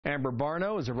Amber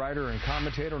Barno is a writer and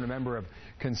commentator and a member of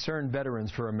Concerned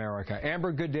Veterans for America.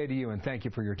 Amber, good day to you, and thank you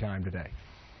for your time today.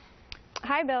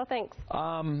 Hi, Bill. Thanks.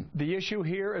 The issue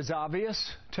here is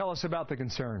obvious. Tell us about the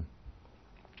concern.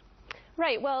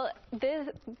 Right. Well,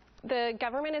 the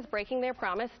government is breaking their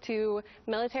promise to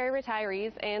military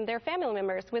retirees and their family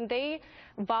members. When they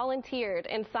volunteered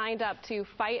and signed up to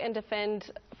fight and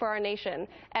defend for our nation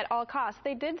at all costs,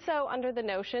 they did so under the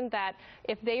notion that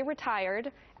if they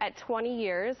retired at 20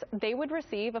 years, they would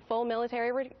receive a full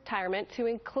military retirement to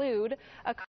include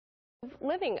a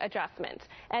living adjustment.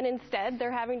 And instead,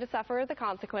 they're having to suffer the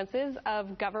consequences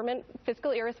of government fiscal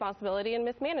irresponsibility and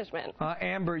mismanagement.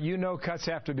 Amber, you know cuts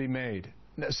have to be made.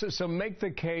 So make the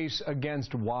case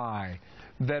against why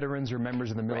veterans or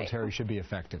members of the military should be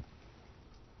affected.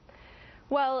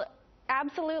 Well,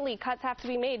 absolutely, cuts have to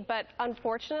be made. But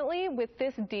unfortunately, with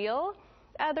this deal,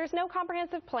 there's no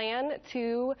comprehensive plan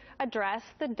to address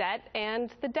the debt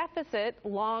and the deficit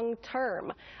long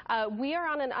term. We are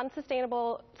on an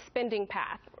unsustainable spending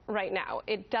path right now.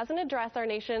 It doesn't address our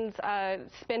nation's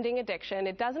spending addiction.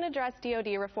 It doesn't address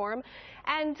DoD reform.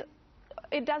 And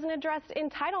it doesn't address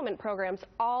entitlement programs,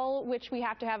 all which we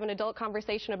have to have an adult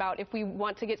conversation about if we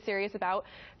want to get serious about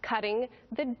cutting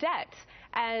the debt.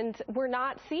 And we're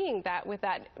not seeing that with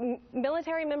that.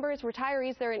 Military members,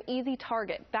 retirees, they're an easy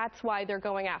target. That's why they're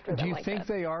going after them. Do you think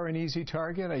they are an easy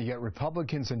target? You got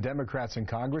Republicans and Democrats in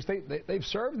Congress. They've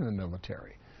served in the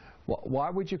military. Why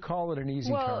would you call it an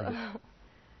easy target?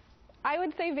 I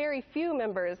would say very few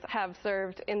members have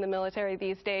served in the military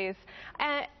these days,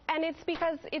 and it's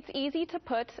because it's easy to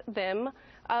put them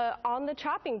on the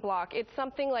chopping block. It's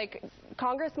something like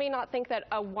Congress may not think that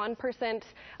a 1%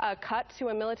 cut to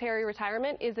a military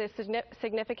retirement is a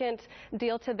significant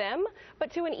deal to them,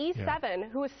 but to an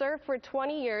E7 who has served for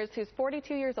 20 years, who's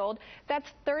 42 years old, that's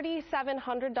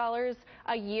 $3,700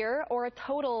 a year, or a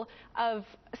total of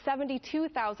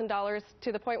 $72,000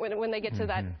 to the point when they get to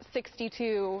that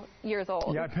 62 years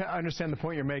old. Yeah, I understand the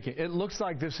point you're making. It looks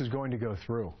like this is going to go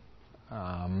through.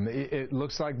 It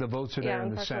looks like the votes are there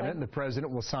in the Senate, and the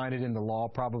president will sign it into law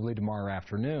probably tomorrow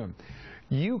afternoon.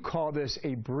 You call this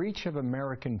a breach of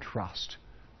American trust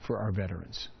for our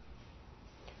veterans.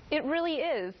 It really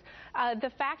is.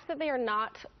 The fact that they are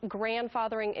not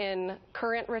grandfathering in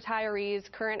current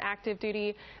retirees, current active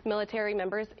duty military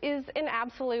members is an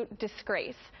absolute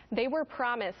disgrace. They were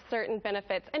promised certain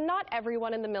benefits, and not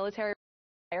everyone in the military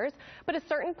retires, but a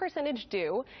certain percentage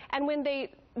do. And when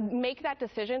they make that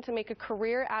decision to make a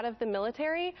career out of the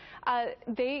military,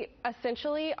 they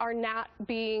essentially are not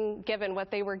being given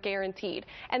what they were guaranteed.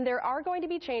 And there are going to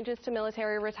be changes to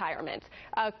military retirement.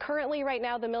 Currently, right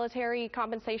now, the Military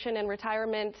Compensation and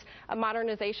Retirement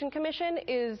Modernization Commission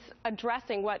is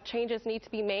addressing what changes need to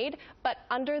be made, but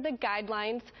under the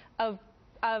guidelines of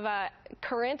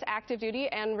current active duty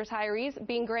and retirees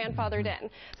being grandfathered in.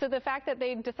 So the fact that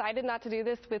they decided not to do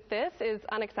this with this is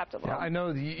unacceptable. Yeah, I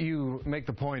know you make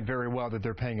the point very well that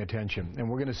they're paying attention, and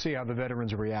we're going to see how the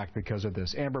veterans react because of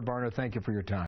this. Amber Barno, thank you for your time.